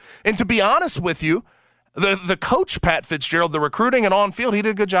banking on. And to be honest with you, the coach, Pat Fitzgerald, the recruiting and on-field, he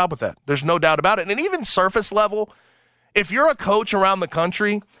did a good job with that. There's no doubt about it. And even surface level, if you're a coach around the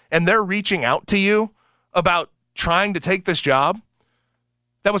country and they're reaching out to you about trying to take this job,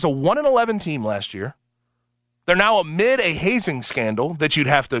 that was a 1-11 team last year. They're now amid a hazing scandal that you'd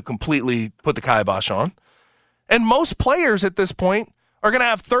have to completely put the kibosh on. And most players at this point are going to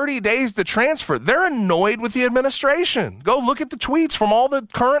have 30 days to transfer. They're annoyed with the administration. Go look at the tweets from all the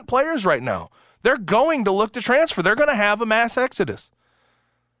current players right now. They're going to look to transfer. They're going to have a mass exodus.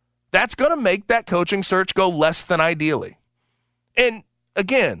 That's going to make that coaching search go less than ideally. And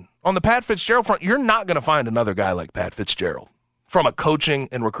again, on the Pat Fitzgerald front, you're not going to find another guy like Pat Fitzgerald from a coaching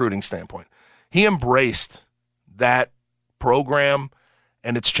and recruiting standpoint. He embraced that program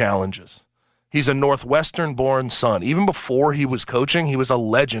and its challenges. He's a Northwestern-born son. Even before he was coaching, he was a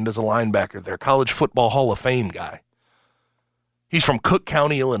legend as a linebacker there, College Football Hall of Fame guy. He's from Cook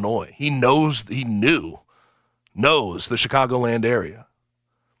County, Illinois. He knows the Chicagoland area.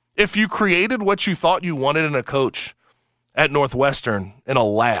 If you created what you thought you wanted in a coach at Northwestern in a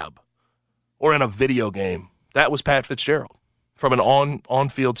lab or in a video game, that was Pat Fitzgerald from an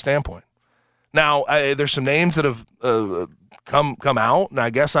on-field standpoint. Now, there's some names that have come out, and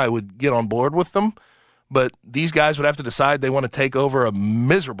I guess I would get on board with them, but these guys would have to decide they want to take over a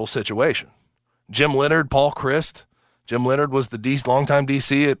miserable situation. Jim Leonard, Paul Christ. Jim Leonard was the longtime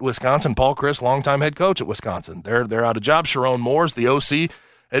DC at Wisconsin. Paul Christ, longtime head coach at Wisconsin. They're out of job. Sharon Moore's the OC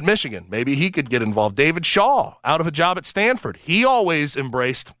at Michigan. Maybe he could get involved. David Shaw, out of a job at Stanford. He always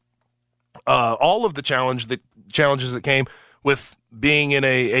embraced all of the challenges that came with being in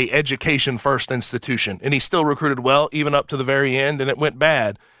a education-first institution. And he still recruited well, even up to the very end, and it went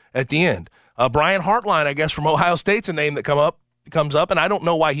bad at the end. Brian Hartline, I guess, from Ohio State's a name that comes up, and I don't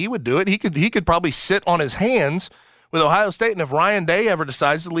know why he would do it. He could probably sit on his hands with Ohio State, and if Ryan Day ever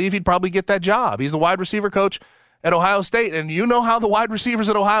decides to leave, he'd probably get that job. He's the wide receiver coach at Ohio State, and you know how the wide receivers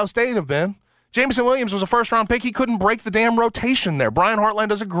at Ohio State have been. Jameson Williams was a first-round pick. He couldn't break the damn rotation there. Brian Hartline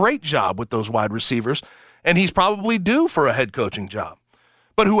does a great job with those wide receivers, and he's probably due for a head coaching job.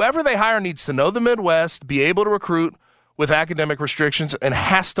 But whoever they hire needs to know the Midwest, be able to recruit with academic restrictions, and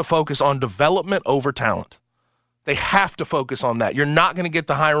has to focus on development over talent. They have to focus on that. You're not going to get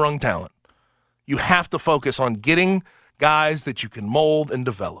the high-rung talent. You have to focus on getting guys that you can mold and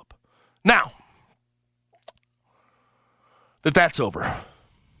develop. Now, that's over.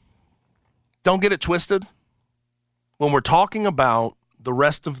 Don't get it twisted. When we're talking about the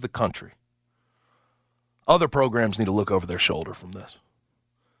rest of the country, other programs need to look over their shoulder from this.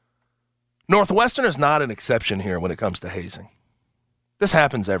 Northwestern is not an exception here when it comes to hazing. This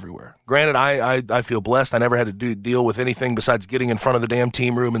happens everywhere. Granted, I feel blessed. I never had to deal with anything besides getting in front of the damn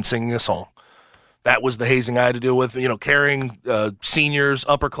team room and singing a song. That was the hazing I had to deal with, carrying seniors,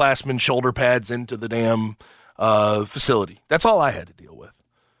 upperclassmen, shoulder pads into the damn facility. That's all I had to deal with.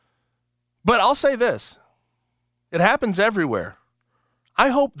 But I'll say this. It happens everywhere. I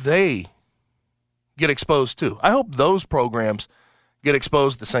hope they get exposed too. I hope those programs get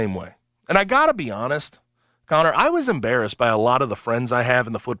exposed the same way. And I got to be honest, Connor, I was embarrassed by a lot of the friends I have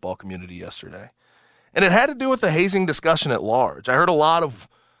in the football community yesterday. And it had to do with the hazing discussion at large. I heard a lot of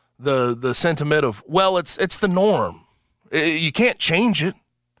the sentiment of, well, it's the norm. You can't change it.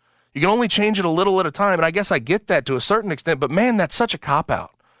 You can only change it a little at a time. And I guess I get that to a certain extent. But, man, that's such a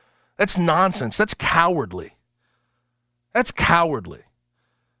cop-out. That's nonsense. That's cowardly. That's cowardly.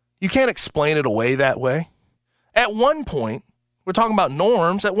 You can't explain it away that way. At one point, we're talking about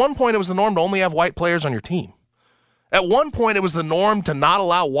norms. At one point, it was the norm to only have white players on your team. At one point, it was the norm to not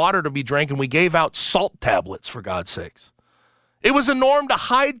allow water to be drank, and we gave out salt tablets, for God's sakes. It was a norm to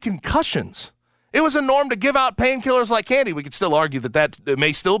hide concussions. It was a norm to give out painkillers like candy. We could still argue that it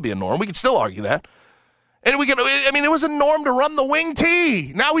may still be a norm. We could still argue that. And it was a norm to run the wing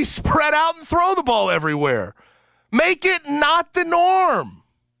tee. Now we spread out and throw the ball everywhere. Make it not the norm.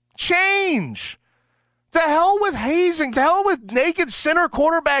 Change. To hell with hazing. To hell with naked center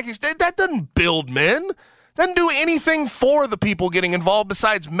quarterbacking. That doesn't build men. Doesn't do anything for the people getting involved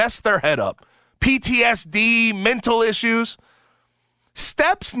besides mess their head up. PTSD, mental issues.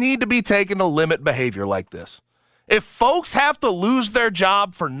 Steps need to be taken to limit behavior like this. If folks have to lose their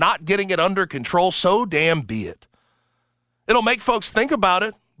job for not getting it under control, so damn be it. It'll make folks think about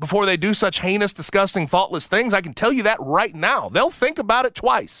it before they do such heinous, disgusting, thoughtless things. I can tell you that right now. They'll think about it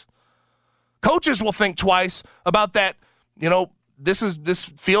twice. Coaches will think twice about that. This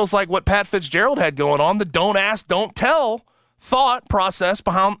feels like what Pat Fitzgerald had going on, the don't ask, don't tell thought process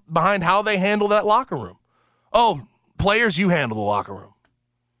behind how they handle that locker room. Oh, players, you handle the locker room.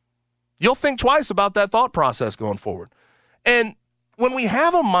 You'll think twice about that thought process going forward. And when we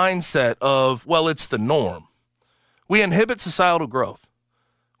have a mindset of, well, it's the norm, we inhibit societal growth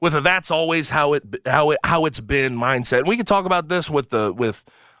with a that's always how it's been mindset. And we can talk about this with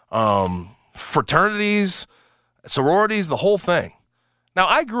fraternities, sororities, the whole thing. Now,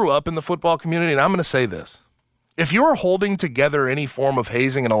 I grew up in the football community, and I'm going to say this. If you're holding together any form of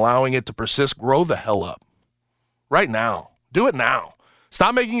hazing and allowing it to persist, grow the hell up. Right now. Do it now.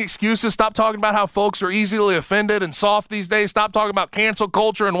 Stop making excuses. Stop talking about how folks are easily offended and soft these days. Stop talking about cancel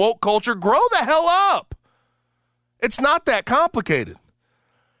culture and woke culture. Grow the hell up. It's not that complicated.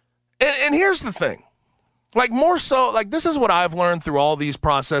 And here's the thing. More so, this is what I've learned through all these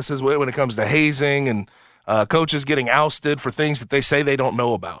processes when it comes to hazing and coaches getting ousted for things that they say they don't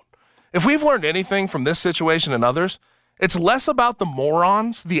know about. If we've learned anything from this situation and others, it's less about the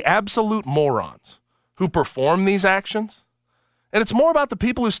morons, the absolute morons, who perform these actions, and it's more about the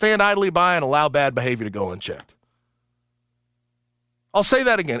people who stand idly by and allow bad behavior to go unchecked. I'll say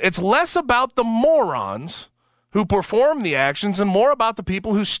that again. It's less about the morons who perform the actions and more about the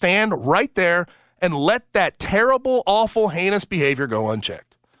people who stand right there and let that terrible, awful, heinous behavior go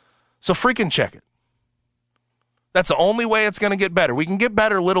unchecked. So freaking check it. That's the only way it's going to get better. We can get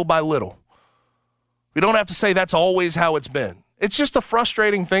better little by little. We don't have to say that's always how it's been. It's just a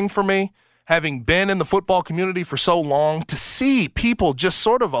frustrating thing for me, having been in the football community for so long, to see people just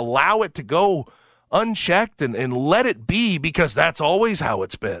sort of allow it to go unchecked and let it be because that's always how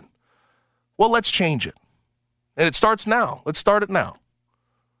it's been. Well, let's change it. And it starts now. Let's start it now.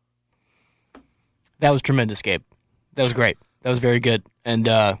 That was tremendous, Gabe. That was great. That was very good. And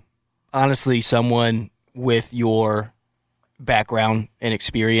honestly, someone with your background and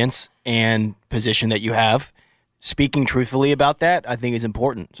experience and position that you have, speaking truthfully about that, I think is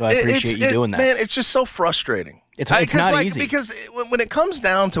important. So I appreciate you doing that. Man, it's just so frustrating. It's not easy. Because when it comes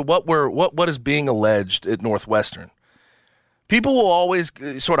down to what is being alleged at Northwestern, people will always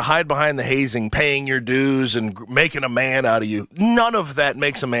sort of hide behind the hazing, paying your dues and making a man out of you. None of that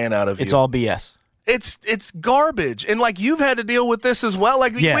makes a man out of you. It's all BS. It's garbage. And you've had to deal with this as well.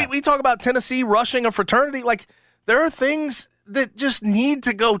 We talk about Tennessee rushing a fraternity. There are things that just need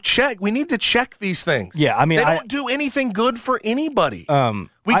to go check. We need to check these things. Yeah, I mean, they don't do anything good for anybody.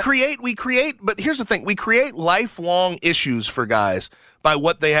 We create, but here's the thing. We create lifelong issues for guys by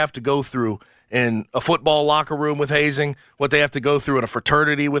what they have to go through in a football locker room with hazing, what they have to go through in a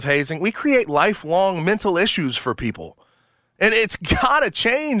fraternity with hazing. We create lifelong mental issues for people. And it's got to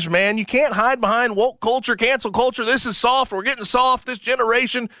change, man. You can't hide behind woke culture, cancel culture. This is soft. We're getting soft. This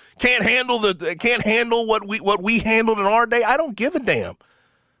generation can't handle what we handled in our day. I don't give a damn.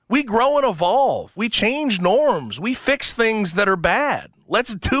 We grow and evolve. We change norms. We fix things that are bad.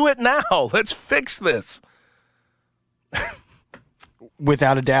 Let's do it now. Let's fix this.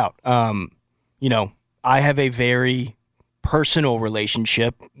 Without a doubt. I have a very personal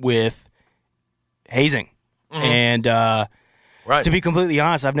relationship with hazing. Mm-hmm. And to be completely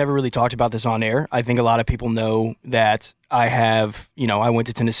honest, I've never really talked about this on air. I think a lot of people know that I have, I went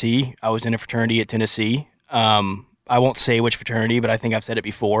to Tennessee. I was in a fraternity at Tennessee. I won't say which fraternity, but I think I've said it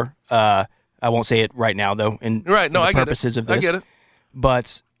before. I won't say it right now, though, for the purposes of this. I get it.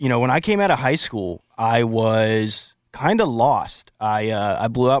 But, when I came out of high school, I was kind of lost. I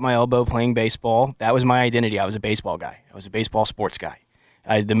blew out my elbow playing baseball. That was my identity. I was a baseball guy. I was a baseball sports guy.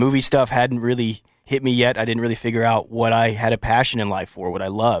 The movie stuff hadn't really hit me yet. I didn't really figure out what I had a passion in life for, what I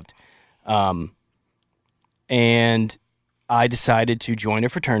loved. And I decided to join a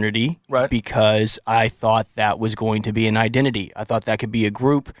fraternity because I thought that was going to be an identity. I thought that could be a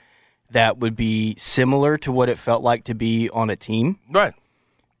group that would be similar to what it felt like to be on a team. Right.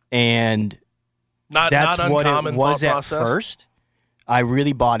 And that's not what uncommon it was thought at process. first. I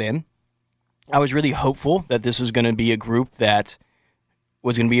really bought in. I was really hopeful that this was going to be a group that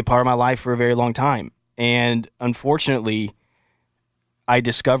was going to be a part of my life for a very long time. And unfortunately, I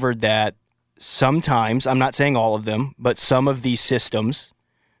discovered that sometimes, I'm not saying all of them, but some of these systems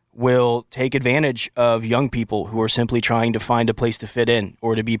will take advantage of young people who are simply trying to find a place to fit in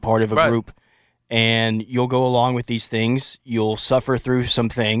or to be part of a group. And you'll go along with these things. You'll suffer through some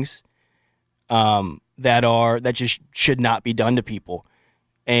things that just should not be done to people.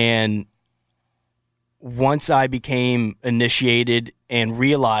 And once I became initiated and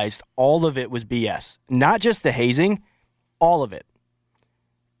realized all of it was BS, not just the hazing, all of it.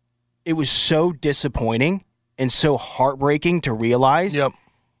 It was so disappointing and so heartbreaking to realize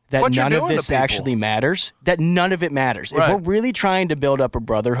that none of this actually matters, that none of it matters. If we're really trying to build up a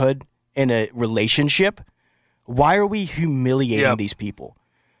brotherhood in a relationship, why are we humiliating these people?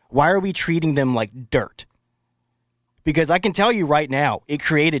 Why are we treating them like dirt? Because I can tell you right now, it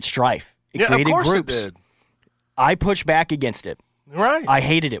created strife. It created groups. It did. I pushed back against it. Right. I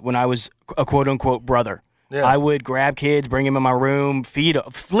hated it when I was a quote-unquote brother. Yeah. I would grab kids, bring them in my room,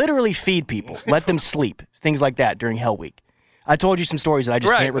 literally feed people, let them sleep, things like that during Hell Week. I told you some stories that I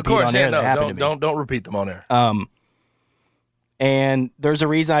just can't repeat on air that happened to me. Don't repeat them on air. And there's a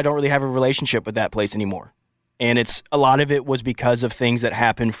reason I don't really have a relationship with that place anymore. And a lot of it was because of things that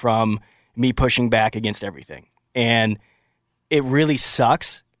happened from me pushing back against everything. And it really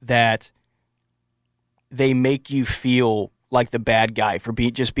sucks that they make you feel like the bad guy for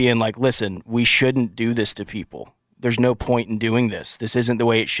just being like, listen, we shouldn't do this to people. There's no point in doing this. This isn't the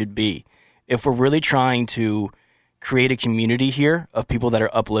way it should be. If we're really trying to create a community here of people that are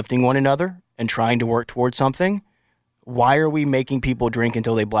uplifting one another and trying to work towards something, why are we making people drink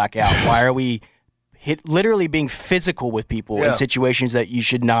until they black out? Why are we literally being physical with people in situations that you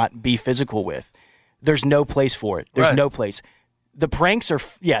should not be physical with? There's no place for it. There's no place. The pranks are,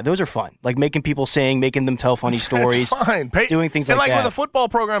 those are fun. Like making people sing, making them tell funny stories. It's fine. Doing things like that. And like with a football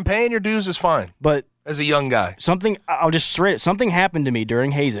program, paying your dues is fine. But as a young guy. Something happened to me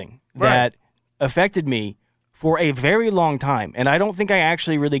during hazing that affected me for a very long time. And I don't think I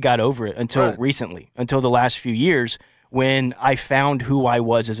actually really got over it until recently, until the last few years when I found who I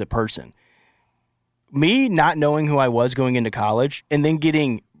was as a person. Me not knowing who I was going into college and then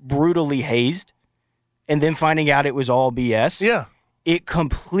getting brutally hazed and then finding out it was all BS. Yeah. It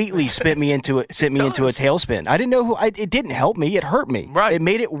completely sent me into a tailspin. I didn't know it didn't help me. It hurt me. Right. It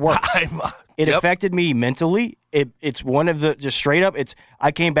made it worse. It affected me mentally. It's one of the, just straight up,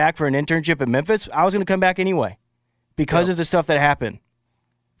 I came back for an internship in Memphis. I was going to come back anyway because of the stuff that happened.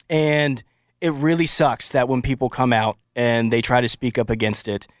 And it really sucks that when people come out and they try to speak up against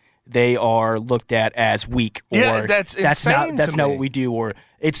it, they are looked at as weak, or that's insane. That's not what we do,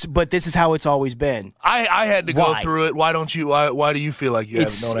 but this is how it's always been. I had to go through it. Why don't you? Why do you feel like you don't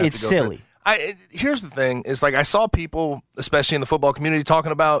have to go It's silly. Here's the thing: is like I saw people, especially in the football community,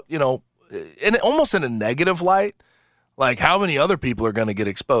 talking about almost in a negative light, like how many other people are going to get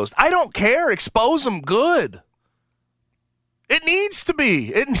exposed. I don't care. Expose them. Good. It needs to be.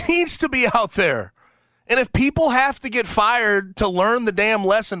 It needs to be out there. And if people have to get fired to learn the damn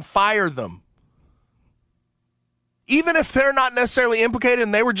lesson, fire them. Even if they're not necessarily implicated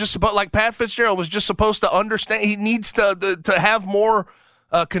and they were just like Pat Fitzgerald was just supposed to understand, he needs to have more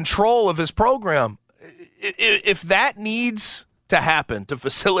control of his program. If that needs to happen to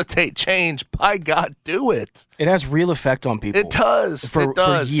facilitate change, by God, do it. It has real effect on people. It does. For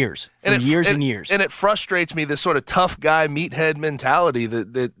years. And years. And it frustrates me, this sort of tough guy, meathead mentality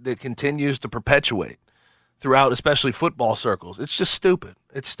that continues to perpetuate throughout, especially football circles. It's just stupid.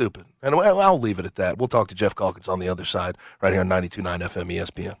 It's stupid. And I'll leave it at that. We'll talk to Jeff Calkins on the other side right here on 92.9 FM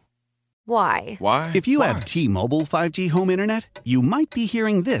ESPN. Why? If you have T-Mobile 5G home internet, you might be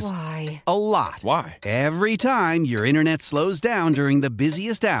hearing this a lot. Why? Every time your internet slows down during the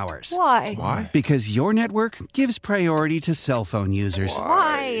busiest hours. Why? Because your network gives priority to cell phone users.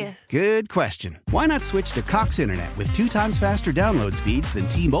 Why? Good question. Why not switch to Cox Internet with 2 times faster download speeds than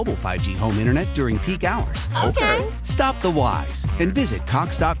T-Mobile 5G home internet during peak hours? Okay. Stop the whys and visit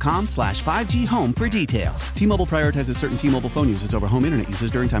cox.com/5G home for details. T-Mobile prioritizes certain T-Mobile phone users over home internet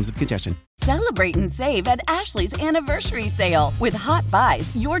users during times of congestion. Celebrate and save at Ashley's Anniversary Sale. With Hot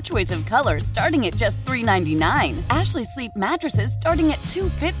Buys, your choice of colors starting at just $3.99. Ashley Sleep mattresses starting at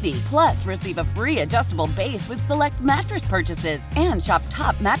 $2.50. Plus, receive a free adjustable base with select mattress purchases. And shop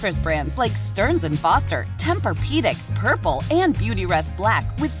top mattress brands like Stearns & Foster, Tempur-Pedic, Purple, and Beautyrest Black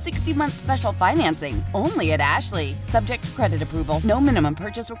with 60-month special financing. Only at Ashley. Subject to credit approval. No minimum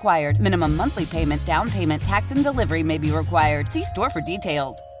purchase required. Minimum monthly payment, down payment, tax, and delivery may be required. See store for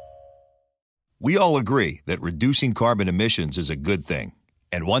details. We all agree that reducing carbon emissions is a good thing.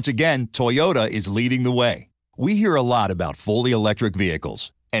 And once again, Toyota is leading the way. We hear a lot about fully electric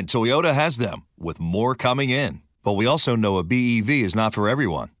vehicles, and Toyota has them, with more coming in. But we also know a BEV is not for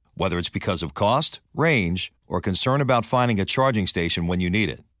everyone, whether it's because of cost, range, or concern about finding a charging station when you need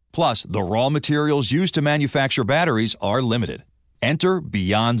it. Plus, the raw materials used to manufacture batteries are limited. Enter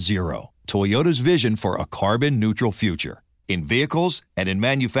Beyond Zero, Toyota's vision for a carbon-neutral future. In vehicles and in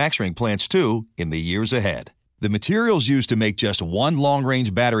manufacturing plants, too, in the years ahead. The materials used to make just one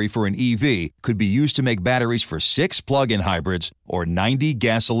long-range battery for an EV could be used to make batteries for 6 plug-in hybrids or 90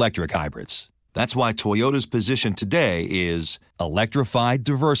 gas-electric hybrids. That's why Toyota's position today is electrified,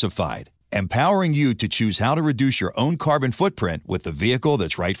 diversified, empowering you to choose how to reduce your own carbon footprint with the vehicle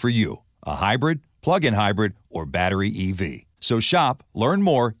that's right for you, a hybrid, plug-in hybrid, or battery EV. So shop, learn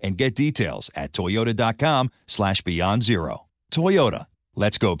more, and get details at toyota.com/beyond zero. Toyota,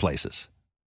 let's go places.